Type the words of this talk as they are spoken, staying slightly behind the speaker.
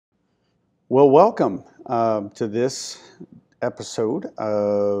Well, welcome to this episode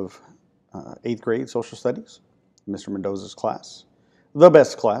of 8th grade social studies, Mr. Mendoza's class, the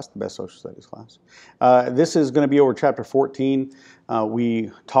best social studies class. This is going to be over chapter 14. We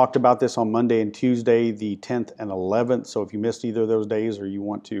talked about this on Monday and Tuesday, the 10th and 11th. So if you missed either of those days or you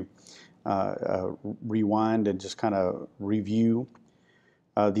want to rewind and just kind of review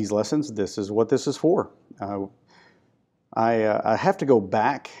these lessons, this is what this is for. I have to go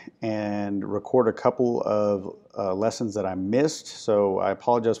back and record a couple of lessons that I missed, so I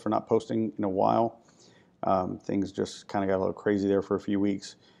apologize for not posting in a while. Things just kind of got a little crazy there for a few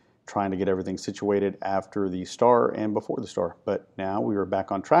weeks, trying to get everything situated after the STAR and before the STAR. But now we are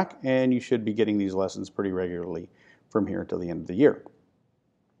back on track, and you should be getting these lessons pretty regularly from here until the end of the year.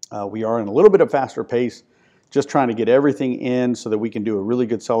 We are in a little bit of faster pace, just trying to get everything in so that we can do a really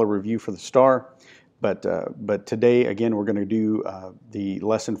good solid review for the STAR. But today, again, we're going to do the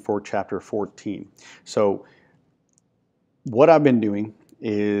lesson for chapter 14. So what I've been doing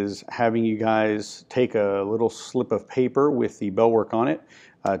is having you guys take a little slip of paper with the bell work on it.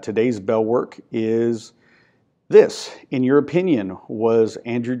 Today's bell work is this. In your opinion, was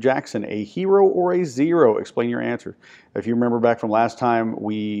Andrew Jackson a hero or a zero? Explain your answer. If you remember back from last time,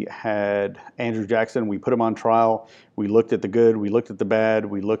 we had Andrew Jackson. We put him on trial. We looked at the good. We looked at the bad.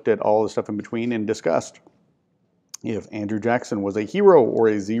 We looked at all the stuff in between and discussed if Andrew Jackson was a hero or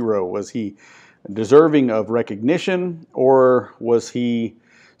a zero. Was he deserving of recognition, or was he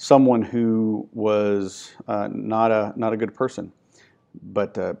someone who was not a good person?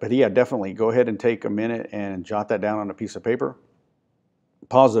 But yeah, definitely go ahead and take a minute and jot that down on a piece of paper.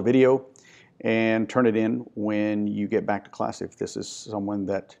 Pause the video and turn it in when you get back to class if this is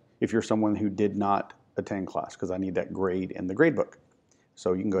if you're someone who did not attend class, because I need that grade in the grade book.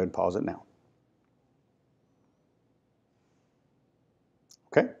 So you can go ahead and pause it now.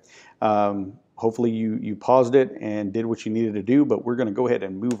 Okay. Hopefully you paused it and did what you needed to do, but we're going to go ahead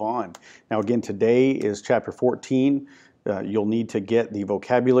and move on. Now again, today is chapter 14. You'll need to get the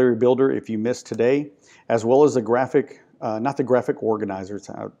vocabulary builder if you missed today, as well as the graphic, not the graphic organizer,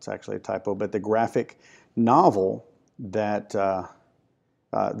 it's actually a typo, but the graphic novel that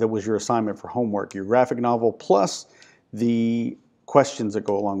was your assignment for homework, your graphic novel plus the questions that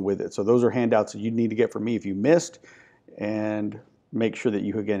go along with it. So those are handouts that you need to get from me if you missed, and make sure that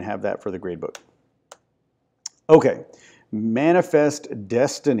you again have that for the grade book. Okay, manifest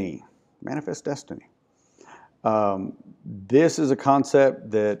destiny. Manifest destiny. This is a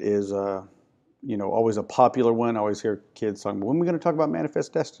concept that is, always a popular one. I always hear kids talking, when are we going to talk about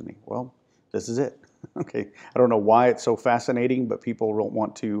manifest destiny? Well, this is it. Okay. I don't know why it's so fascinating, but people don't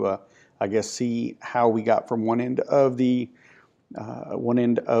want to, see how we got from one end of the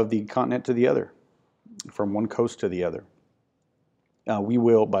continent to the other, from one coast to the other. We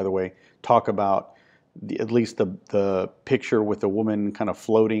will, by the way, talk about at least the picture with the woman kind of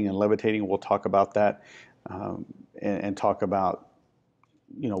floating and levitating. We'll talk about that. And talk about,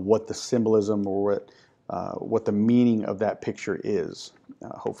 what the symbolism or what the meaning of that picture is,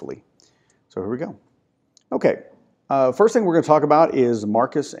 hopefully. So here we go. Okay, first thing we're going to talk about is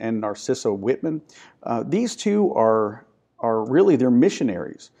Marcus and Narcissa Whitman. These two are really, they're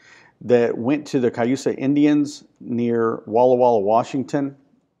missionaries that went to the Cayusa Indians near Walla Walla, Washington.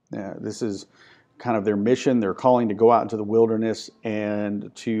 This is kind of their mission, their calling to go out into the wilderness and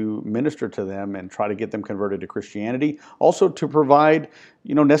to minister to them and try to get them converted to Christianity. Also to provide,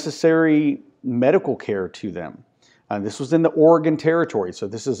 necessary medical care to them. This was in the Oregon Territory, so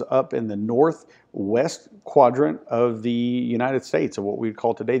this is up in the northwest quadrant of the United States, or what we'd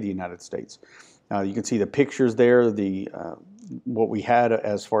call today the United States. You can see the pictures there, what we had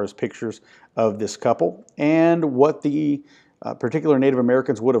as far as pictures of this couple, and what the particular Native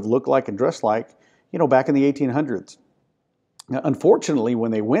Americans would have looked like and dressed like, back in the 1800s. Now, unfortunately,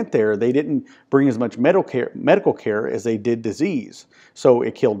 when they went there, they didn't bring as much medical care as they did disease. So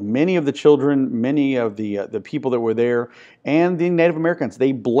it killed many of the children, many of the people that were there, and the Native Americans.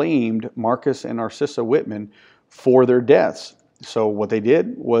 They blamed Marcus and Narcissa Whitman for their deaths. So what they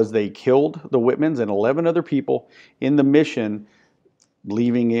did was they killed the Whitmans and 11 other people in the mission,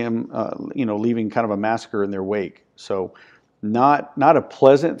 leaving kind of a massacre in their wake. So not a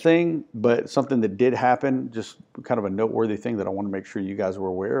pleasant thing, but something that did happen, just kind of a noteworthy thing that I want to make sure you guys were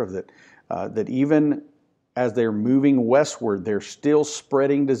aware of, that even as they're moving westward, they're still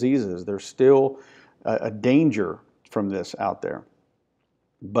spreading diseases. There's still a danger from this out there.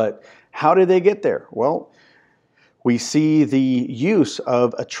 But how did they get there? Well, we see the use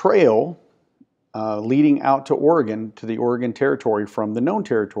of a trail leading out to Oregon, to the Oregon Territory, from the known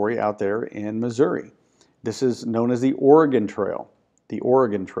territory out there in Missouri. This is known as the Oregon Trail. The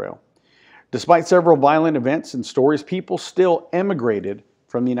Oregon Trail. Despite several violent events and stories, people still emigrated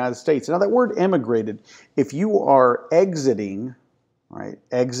from the United States. Now that word emigrated, if you are exiting, right,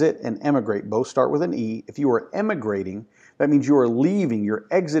 exit and emigrate both start with an E. If you are emigrating, that means you are leaving, you're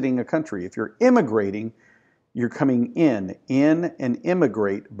exiting a country. If you're immigrating, you're coming in. In and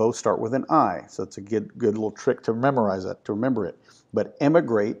immigrate both start with an I. So it's a good little trick to memorize that, to remember it. But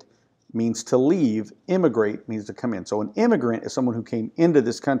emigrate means to leave. Immigrate means to come in. So an immigrant is someone who came into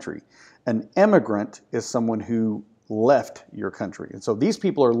this country. An emigrant is someone who left your country. And so these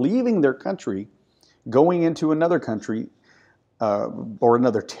people are leaving their country, going into another country, or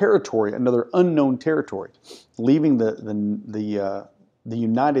another territory, another unknown territory, leaving the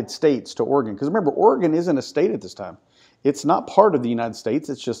United States to Oregon. Because remember, Oregon isn't a state at this time. It's not part of the United States,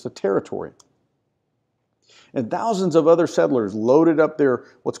 it's just a territory. And thousands of other settlers loaded up their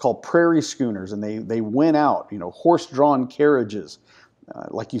what's called prairie schooners, and they went out, horse-drawn carriages,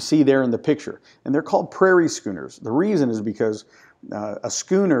 like you see there in the picture. And they're called prairie schooners. The reason is because a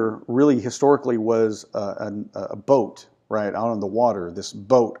schooner really historically was a boat, right, out on the water, this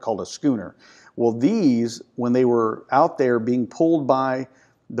boat called a schooner. Well, these, when they were out there being pulled by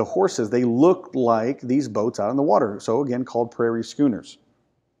the horses, they looked like these boats out on the water. So again, called prairie schooners.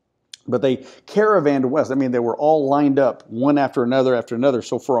 But they caravanned west. I mean, they were all lined up one after another after another.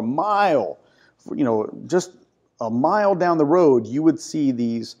 So for a mile, just a mile down the road, you would see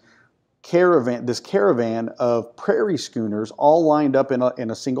this caravan of prairie schooners all lined up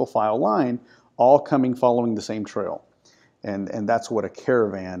in a single file line, all coming following the same trail. And that's what a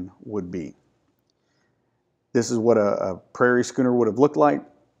caravan would be. This is what a prairie schooner would have looked like.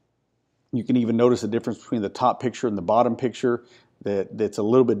 You can even notice the difference between the top picture and the bottom picture, that's a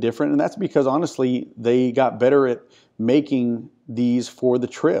little bit different. And that's because, honestly, they got better at making these for the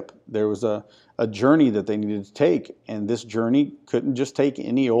trip. There was a journey that they needed to take, and this journey couldn't just take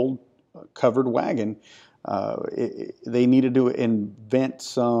any old covered wagon. They needed to invent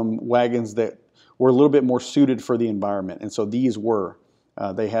some wagons that were a little bit more suited for the environment. And so these were.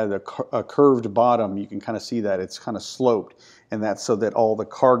 They had a curved bottom. You can kind of see that. It's kind of sloped. And that's so that all the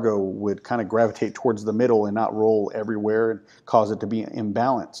cargo would kind of gravitate towards the middle and not roll everywhere and cause it to be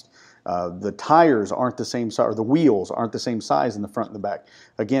imbalanced. The tires aren't the same size, or the wheels aren't the same size in the front and the back.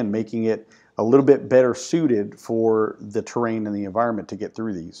 Again, making it a little bit better suited for the terrain and the environment to get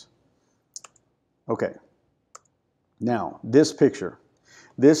through these. Okay. Now, this picture.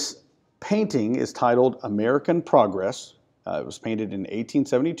 This painting is titled American Progress. It was painted in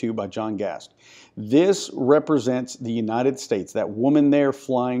 1872 by John Gast. This represents the United States. That woman there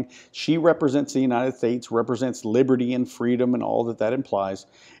flying, she represents the United States, represents liberty and freedom and all that implies.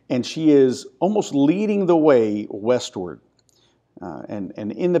 And she is almost leading the way westward. And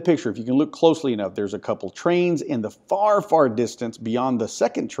in the picture, if you can look closely enough, there's a couple trains in the far, far distance beyond the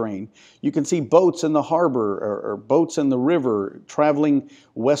second train. You can see boats in the harbor or boats in the river traveling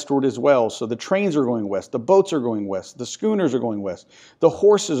westward as well. So the trains are going west, the boats are going west, the schooners are going west, the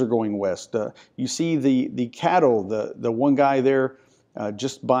horses are going west. You see the cattle, the one guy there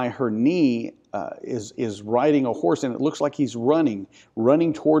just by her knee is riding a horse, and it looks like he's running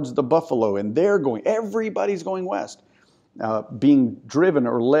towards the buffalo, and everybody's going west. Being driven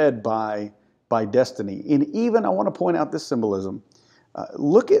or led by destiny. And even I want to point out this symbolism.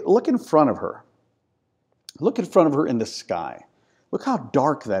 Look in front of her. Look in front of her in the sky. Look how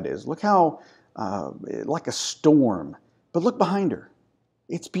dark that is. Look how like a storm. But look behind her.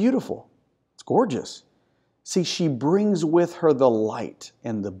 It's beautiful. It's gorgeous. See, she brings with her the light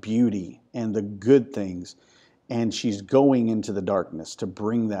and the beauty and the good things, and she's going into the darkness to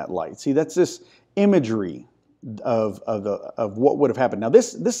bring that light. See, that's this imagery of what would have happened. Now,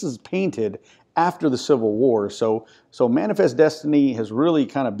 this is painted after the Civil War, so Manifest Destiny has really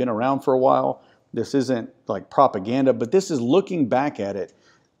kind of been around for a while. This isn't like propaganda, but this is looking back at it,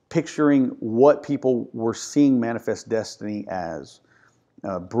 picturing what people were seeing Manifest Destiny as,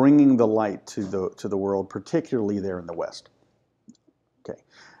 bringing the light to the world, particularly there in the West. Okay,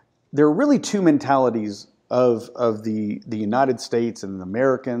 there are really two mentalities of the United States and the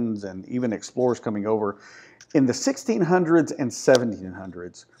Americans and even explorers coming over. In the 1600s and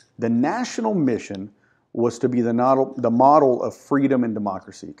 1700s, the national mission was to be the model of freedom and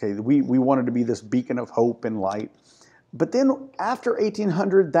democracy. Okay, we wanted to be this beacon of hope and light. But then after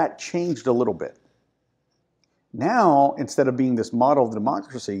 1800, that changed a little bit. Now, instead of being this model of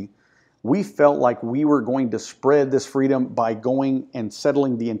democracy, we felt like we were going to spread this freedom by going and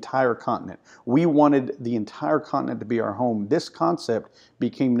settling the entire continent. We wanted the entire continent to be our home. This concept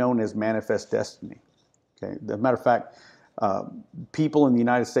became known as Manifest Destiny. Okay. As a matter of fact, people in the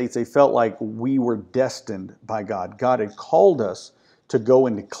United States, they felt like we were destined by God. God had called us to go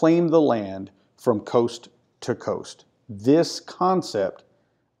and claim the land from coast to coast. This concept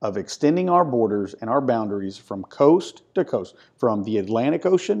of extending our borders and our boundaries from coast to coast, from the Atlantic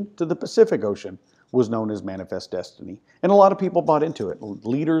Ocean to the Pacific Ocean, was known as Manifest Destiny. And a lot of people bought into it.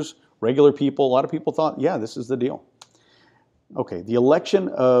 Leaders, regular people, a lot of people thought, yeah, this is the deal. Okay, the election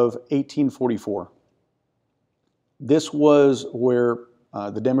of 1844. This was where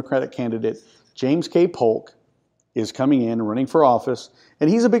the Democratic candidate, James K. Polk, is coming in, running for office, and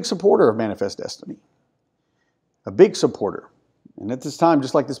he's a big supporter of Manifest Destiny. A big supporter. And at this time,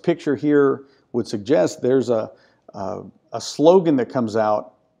 just like this picture here would suggest, there's a slogan that comes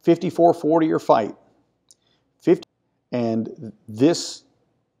out, 54-40 or fight. And this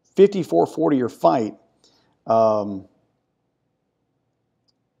 54-40 or fight,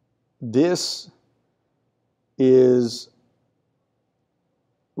 this is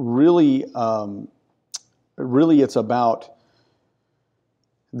really, really it's about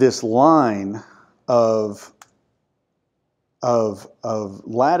this line of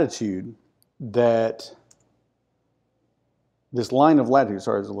latitude that, this line of latitude,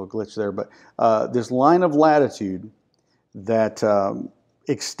 sorry, there's a little glitch there, but this line of latitude that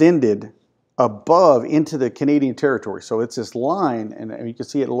extended above into the Canadian territory. So it's this line, and you can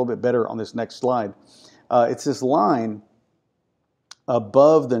see it a little bit better on this next slide. It's this line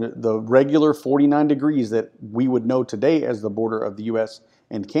above the regular 49 degrees that we would know today as the border of the U.S.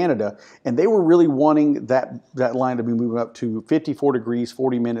 and Canada, and they were really wanting that line to be moving up to 54 degrees,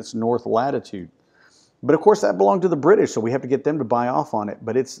 40 minutes north latitude. But of course that belonged to the British, so we have to get them to buy off on it.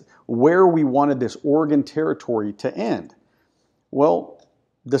 But it's where we wanted this Oregon Territory to end. Well,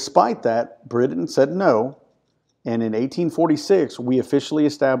 despite that, Britain said no, and in 1846 we officially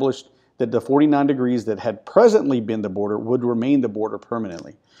established that the 49 degrees that had presently been the border would remain the border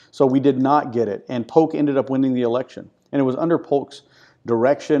permanently. So we did not get it, and Polk ended up winning the election. And it was under Polk's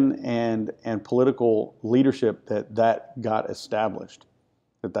direction and political leadership that got established.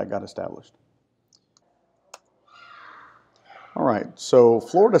 All right, so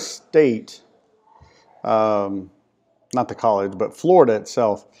Florida State, not the college, but Florida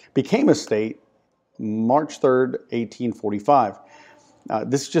itself, became a state March 3rd, 1845.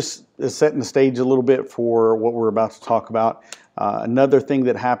 This just is setting the stage a little bit for what we're about to talk about. Another thing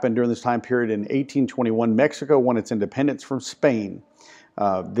that happened during this time period, in 1821, Mexico won its independence from Spain.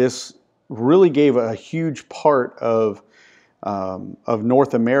 This really gave a huge part of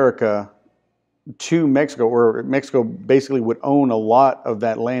North America to Mexico, or Mexico basically would own a lot of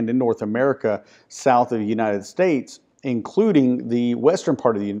that land in North America south of the United States, including the western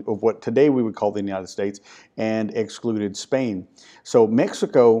part of what today we would call the United States, and excluded Spain. So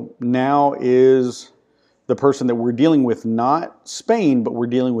Mexico now is the person that we're dealing with, not Spain, but we're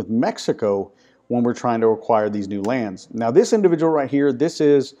dealing with Mexico when we're trying to acquire these new lands. Now this individual right here, this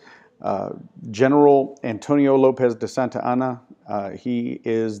is General Antonio Lopez de Santa Anna. He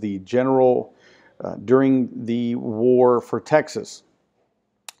is the general during the war for Texas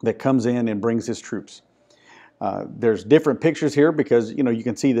that comes in and brings his troops. There's different pictures here because, you know, you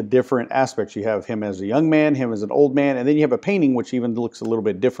can see the different aspects. You have him as a young man, him as an old man, and then you have a painting which even looks a little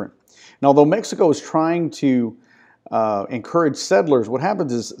bit different. And although Mexico is trying to encourage settlers, what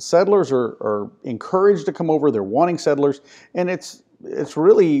happens is settlers are encouraged to come over. They're wanting settlers, and it's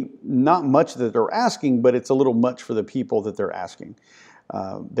really not much that they're asking, but it's a little much for the people that they're asking.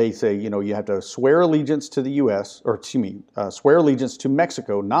 They say, you know, you have to swear allegiance to the U.S., or excuse me, swear allegiance to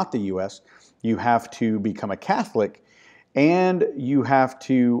Mexico, not the U.S. You have to become a Catholic, and you have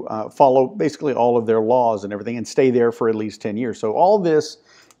to follow basically all of their laws and everything, and stay there for at least 10 years. So all this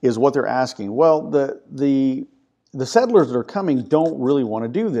is what they're asking. Well, the settlers that are coming don't really want to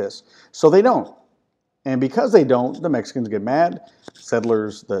do this, so they don't. And because they don't, the Mexicans get mad.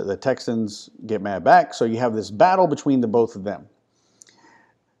 Settlers, the Texans, get mad back. So you have this battle between the both of them.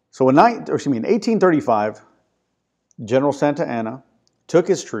 So in 1835, General Santa Anna took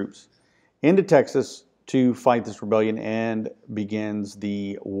his troops into Texas to fight this rebellion and begins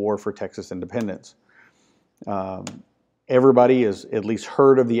the War for Texas Independence. Everybody has at least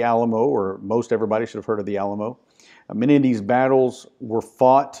heard of the Alamo, or most everybody should have heard of the Alamo. Many of these battles were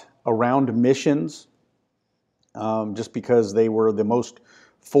fought around missions, just because they were the most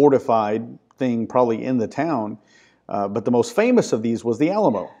fortified thing probably in the town. But the most famous of these was the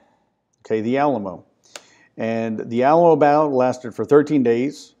Alamo. Okay, the Alamo. And the Alamo battle lasted for 13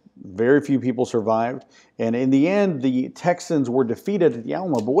 days. Very few people survived. And in the end, the Texans were defeated at the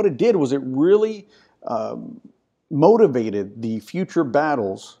Alamo. But what it did was it really motivated the future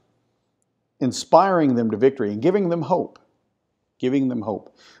battles, inspiring them to victory and giving them hope. giving them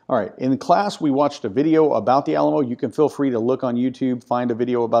hope. All right, in class we watched a video about the Alamo. You can feel free to look on YouTube, find a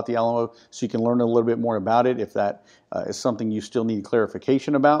video about the Alamo so you can learn a little bit more about it if that is something you still need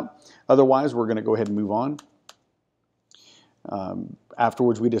clarification about. Otherwise, we're going to go ahead and move on.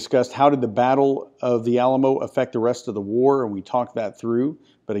 Afterwards, we discussed how did the Battle of the Alamo affect the rest of the war, and we talked that through.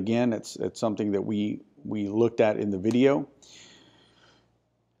 But again, it's something that we looked at in the video.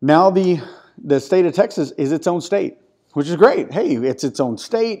 Now the state of Texas is its own state, which is great. Hey, it's its own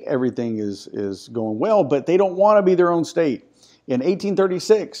state. Everything is going well, but they don't want to be their own state. In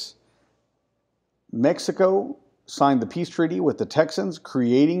 1836, Mexico signed the peace treaty with the Texans,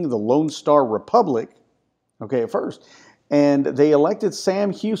 creating the Lone Star Republic, okay, at first. And they elected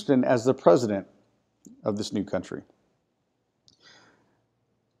Sam Houston as the president of this new country.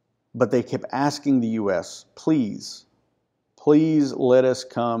 But they kept asking the U.S., please let us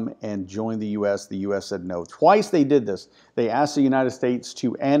come and join the U.S. The U.S. said no. Twice they did this. They asked the United States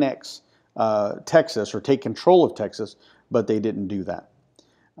to annex Texas or take control of Texas, but they didn't do that.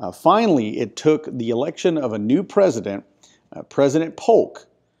 Finally, it took the election of a new president, President Polk,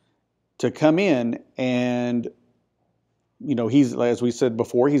 to come in and, you know, he's, as we said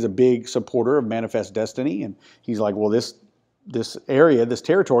before, he's a big supporter of Manifest Destiny, and he's like, well, this area, this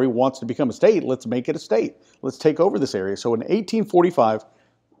territory wants to become a state. Let's make it a state. Let's take over this area. So in 1845,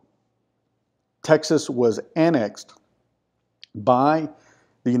 Texas was annexed by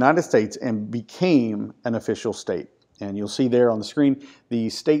the United States and became an official state. And you'll see there on the screen the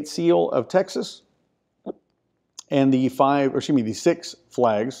state seal of Texas and the six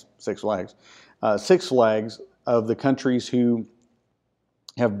flags of the countries who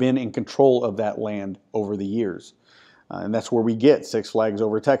have been in control of that land over the years. And that's where we get Six Flags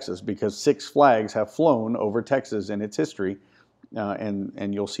Over Texas, because six flags have flown over Texas in its history,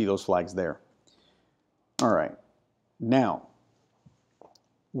 and you'll see those flags there. All right. Now,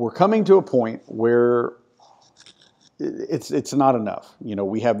 we're coming to a point where it's not enough. You know,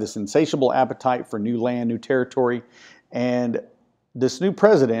 we have this insatiable appetite for new land, new territory, and this new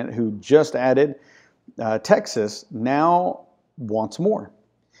president who just added Texas now wants more.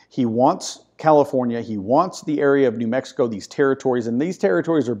 He wants California. He wants the area of New Mexico, these territories, and these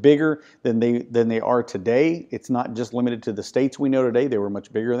territories are bigger than they are today. It's not just limited to the states we know today. They were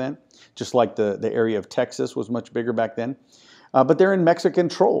much bigger then, just like the area of Texas was much bigger back then. But they're in Mexican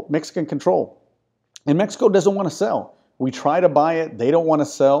control. And Mexico doesn't want to sell. We try to buy it. They don't want to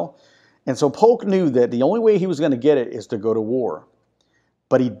sell. And so Polk knew that the only way he was going to get it is to go to war.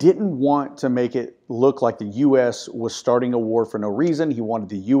 But he didn't want to make it look like the U.S. was starting a war for no reason. He wanted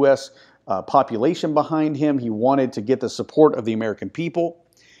the U.S. Population behind him. He wanted to get the support of the American people.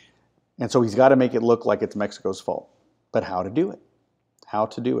 And so he's got to make it look like it's Mexico's fault. But how to do it? How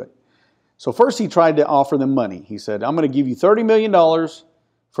to do it? So first he tried to offer them money. He said, I'm going to give you $30 million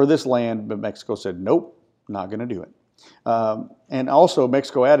for this land. But Mexico said, nope, not going to do it. And also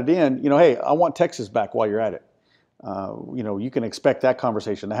Mexico added in, hey, I want Texas back while you're at it. You can expect that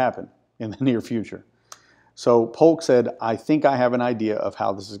conversation to happen in the near future. So Polk said, I think I have an idea of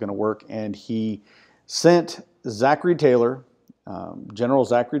how this is going to work. And he sent Zachary Taylor, General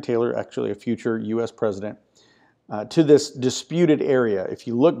Zachary Taylor, actually a future U.S. president, to this disputed area. If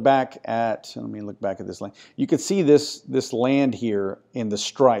you look back at, let me look back at this land. You can see this land here in the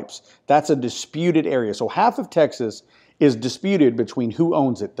stripes. That's a disputed area. So half of Texas is disputed between who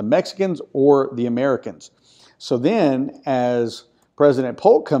owns it, the Mexicans or the Americans. So then, as President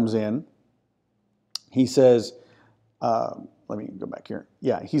Polk comes in, he says, let me go back here.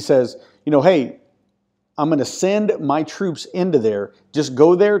 Yeah, he says, hey, I'm going to send my troops into there. Just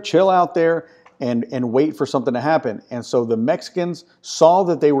go there, chill out there, and wait for something to happen. And so the Mexicans saw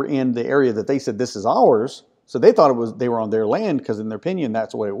that they were in the area that they said, this is ours. So they thought they were on their land because in their opinion,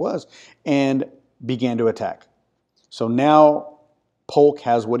 that's what it was, and began to attack. So now Polk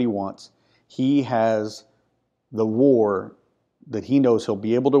has what he wants. He has the war that he knows he'll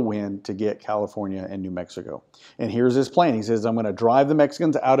be able to win to get California and New Mexico. And here's his plan. He says, I'm going to drive the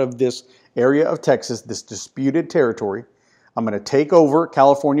Mexicans out of this area of Texas, this disputed territory. I'm going to take over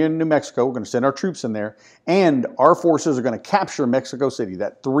California and New Mexico. We're going to send our troops in there. And our forces are going to capture Mexico City.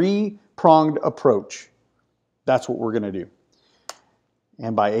 That three-pronged approach, that's what we're going to do.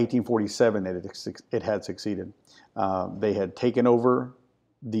 And by 1847, it had succeeded. They had taken over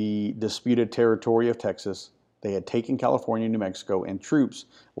the disputed territory of Texas. They had taken California and New Mexico, and troops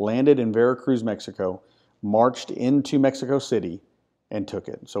landed in Veracruz, Mexico, marched into Mexico City, and took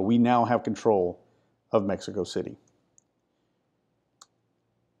it. So we now have control of Mexico City.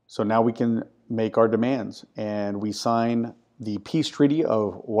 So now we can make our demands, and we sign the peace treaty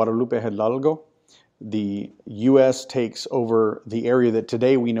of Guadalupe Hidalgo. the U.S. takes over the area that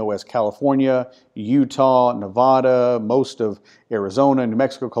today we know as California, Utah, Nevada, most of Arizona, New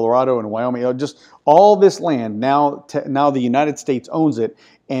Mexico, Colorado, and Wyoming. Just all this land, now the United States owns it.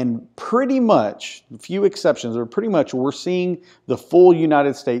 And pretty much, a few exceptions, or pretty much we're seeing the full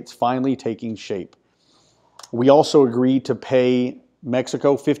United States finally taking shape. We also agreed to pay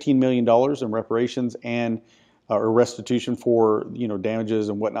Mexico $15 million in reparations and or restitution for damages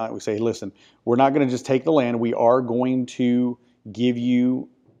and whatnot. We say, listen, we're not going to just take the land. We are going to give you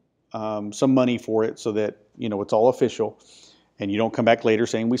some money for it so that it's all official, and you don't come back later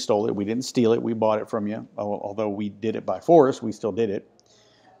saying we stole it. We didn't steal it. We bought it from you. Although we did it by force, we still did it.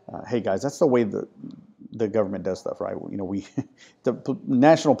 Hey guys, that's the way the government does stuff, right? The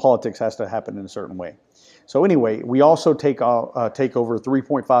national politics has to happen in a certain way. So anyway, we also take over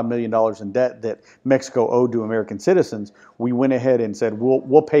 $3.5 million in debt that Mexico owed to American citizens. We went ahead and said,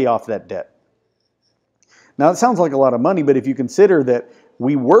 we'll pay off that debt. Now, it sounds like a lot of money, but if you consider that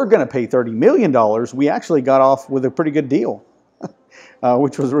we were going to pay $30 million, we actually got off with a pretty good deal,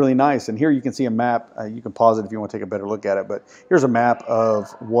 which was really nice. And here you can see a map. You can pause it if you want to take a better look at it. But here's a map of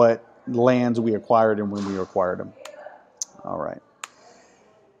what lands we acquired and when we acquired them. All right.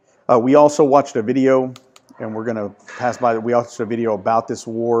 We also watched a video, and we're going to pass by that. We watched a video about this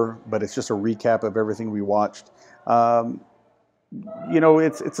war, but it's just a recap of everything we watched. It's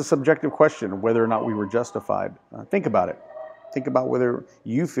a subjective question whether or not we were justified. Think about it. Think about whether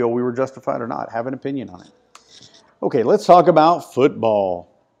you feel we were justified or not. Have an opinion on it. Okay, let's talk about football.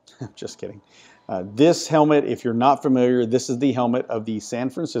 Just kidding. This helmet, if you're not familiar, this is the helmet of the San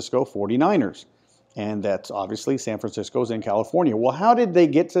Francisco 49ers. And that's obviously San Francisco's in California. Well, how did they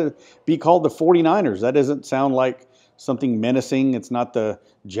get to be called the 49ers? That doesn't sound like something menacing. It's not the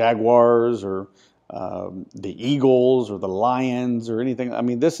Jaguars or the Eagles or the Lions or anything. I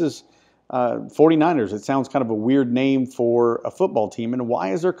mean, this is 49ers. It sounds kind of a weird name for a football team. And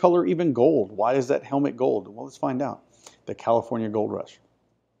why is their color even gold? Why is that helmet gold? Well, let's find out. The California Gold Rush.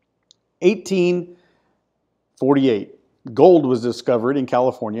 1848. Gold was discovered in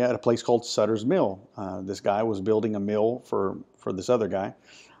California at a place called Sutter's Mill. This guy was building a mill for this other guy,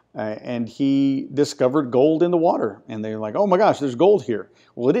 and he discovered gold in the water. And they're like, oh my gosh, there's gold here.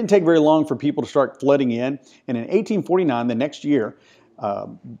 Well, it didn't take very long for people to start flooding in. And in 1849, the next year,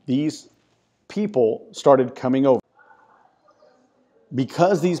 these people started coming over.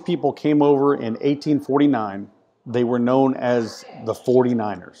 Because these people came over in 1849, they were known as the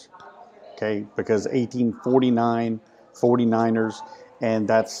 49ers. Okay, because 1849, 49ers, and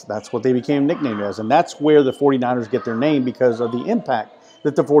that's what they became nicknamed as. And that's where the 49ers get their name, because of the impact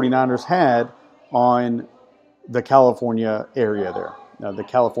that the 49ers had on the California area there, the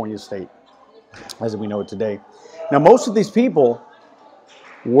California state, as we know it today. Now, most of these people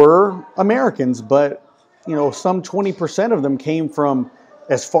were Americans, but some 20% of them came from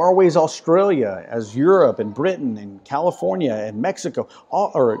as far away as Australia, as Europe and Britain and California and Mexico,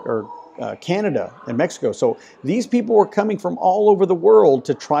 Canada and Mexico. So these people were coming from all over the world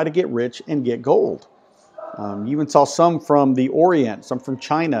to try to get rich and get gold. You even saw some from the Orient, some from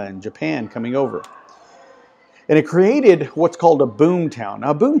China and Japan coming over. And it created what's called a boom town. Now,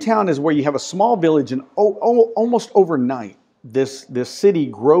 a boom town is where you have a small village, and almost overnight, this city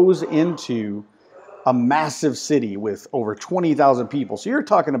grows into a massive city with over 20,000 people. So you're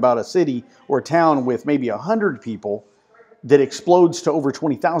talking about a city or a town with maybe 100 people that explodes to over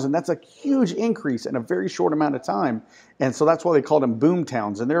 20,000. That's a huge increase in a very short amount of time. And so that's why they call them boom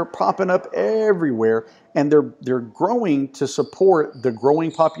towns. And they're popping up everywhere, and they're growing to support the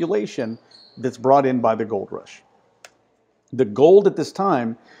growing population that's brought in by the gold rush. The gold at this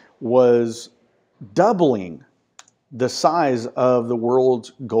time was doubling the size of the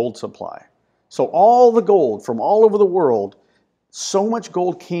world's gold supply. So all the gold from all over the world, so much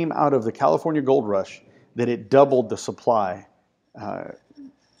gold came out of the California Gold Rush that it doubled the supply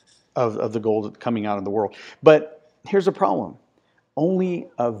of the gold coming out of the world. But here's the problem. Only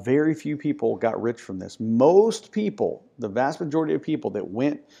a very few people got rich from this. Most people, the vast majority of people that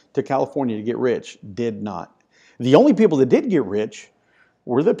went to California to get rich, did not. The only people that did get rich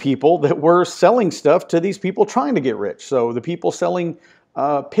were the people that were selling stuff to these people trying to get rich. So the people selling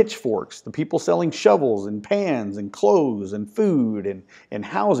pitchforks, the people selling shovels and pans and clothes and food and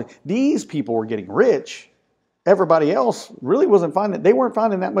housing. These people were getting rich. Everybody else really wasn't finding, they weren't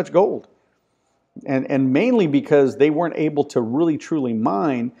finding that much gold. And mainly because they weren't able to really truly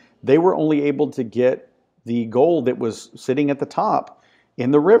mine, they were only able to get the gold that was sitting at the top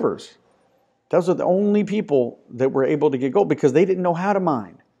in the rivers. Those are the only people that were able to get gold because they didn't know how to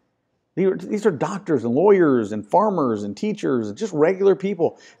mine. These are doctors and lawyers and farmers and teachers and just regular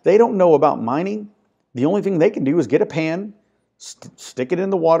people. They don't know about mining. The only thing they can do is get a pan, stick it in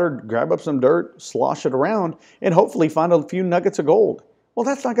the water, grab up some dirt, slosh it around, and hopefully find a few nuggets of gold. Well,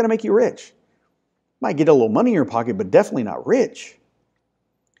 that's not going to make you rich. Might get a little money in your pocket, but definitely not rich.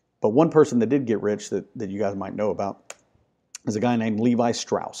 But one person that did get rich that you guys might know about is a guy named Levi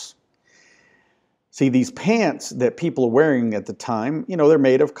Strauss. See, these pants that people are wearing at the time, you know, they're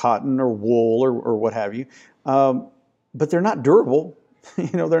made of cotton or wool or what have you, but they're not durable. You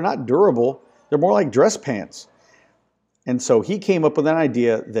know, they're not durable. They're more like dress pants. And so he came up with an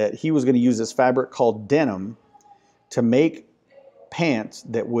idea that he was going to use this fabric called denim to make pants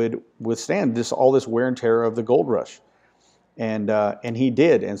that would withstand all this wear and tear of the gold rush. And he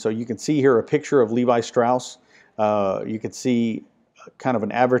did. And so you can see here a picture of Levi Strauss. You can see kind of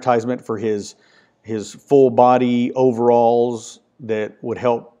an advertisement for his full body overalls that would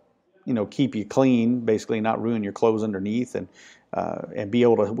help, you know, keep you clean, basically not ruin your clothes underneath, and be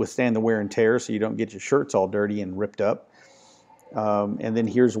able to withstand the wear and tear so you don't get your shirts all dirty and ripped up. And then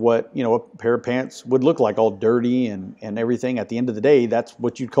here's what, you know, a pair of pants would look like, all dirty and everything. At the end of the day, that's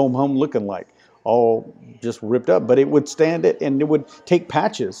what you'd come home looking like, all just ripped up. But it would stand it, and it would take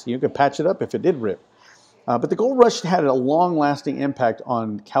patches. You could patch it up if it did rip. But the gold rush had a long-lasting impact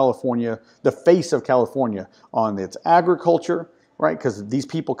on California, the face of California, on its agriculture, right? Because these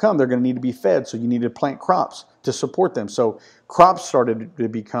people come, they're going to need to be fed, so you need to plant crops to support them. So crops started to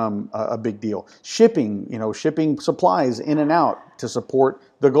become a big deal. Shipping, you know, shipping supplies in and out to support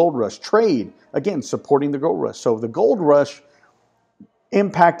the gold rush. Trade, again, supporting the gold rush. So the gold rush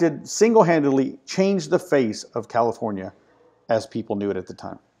impacted, single-handedly changed the face of California as people knew it at the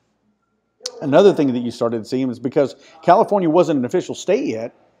time. Another thing that you started seeing is because California wasn't an official state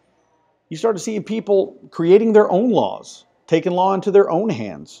yet, you started seeing people creating their own laws, taking law into their own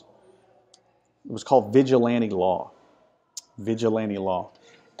hands. It was called vigilante law. Vigilante law.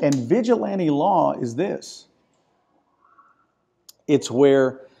 And vigilante law is this. It's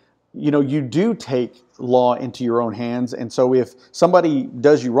where, you know, you do take law into your own hands. And so if somebody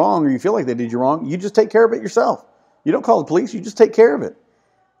does you wrong, or you feel like they did you wrong, you just take care of it yourself. You don't call the police, you just take care of it.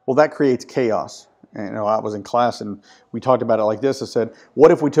 Well, that creates chaos. And, you know, I was in class and we talked about it like this. I said,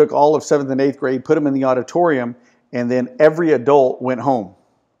 what if we took all of 7th and 8th grade, put them in the auditorium, and then every adult went home?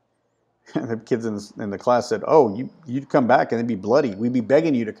 And the kids in the class said, oh, you'd come back and it'd be bloody. We'd be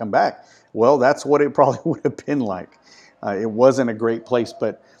begging you to come back. Well, that's what it probably would have been like. It wasn't a great place,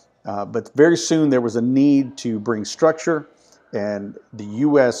 but very soon there was a need to bring structure, and the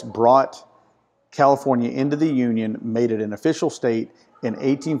U.S. brought California into the Union, made it an official state in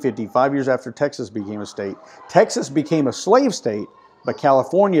 1850, 5 years after Texas became a state. Texas became a slave state, but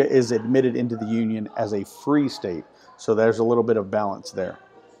California is admitted into the Union as a free state. So there's a little bit of balance there.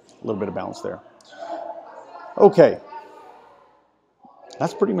 A little bit of balance there. Okay.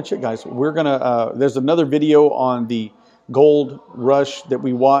 That's pretty much it, guys. We're going to, there's another video on the gold rush that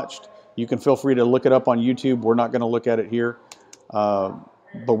we watched. You can feel free to look it up on YouTube. We're not going to look at it here.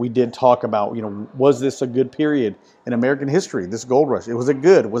 But we did talk about, you know, was this a good period in American history, this gold rush? Was it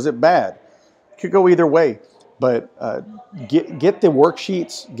good? Was it bad? It could go either way. But get the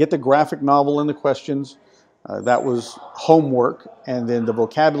worksheets, get the graphic novel and the questions. That was homework. And then the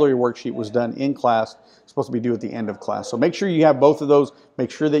vocabulary worksheet was done in class. It's supposed to be due at the end of class. So make sure you have both of those.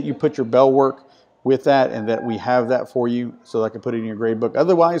 Make sure that you put your bell work with that and that we have that for you so that I can put it in your grade book.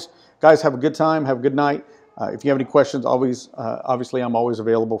 Otherwise, guys, have a good time. Have a good night. If you have any questions, obviously I'm always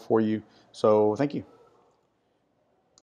available for you. So thank you.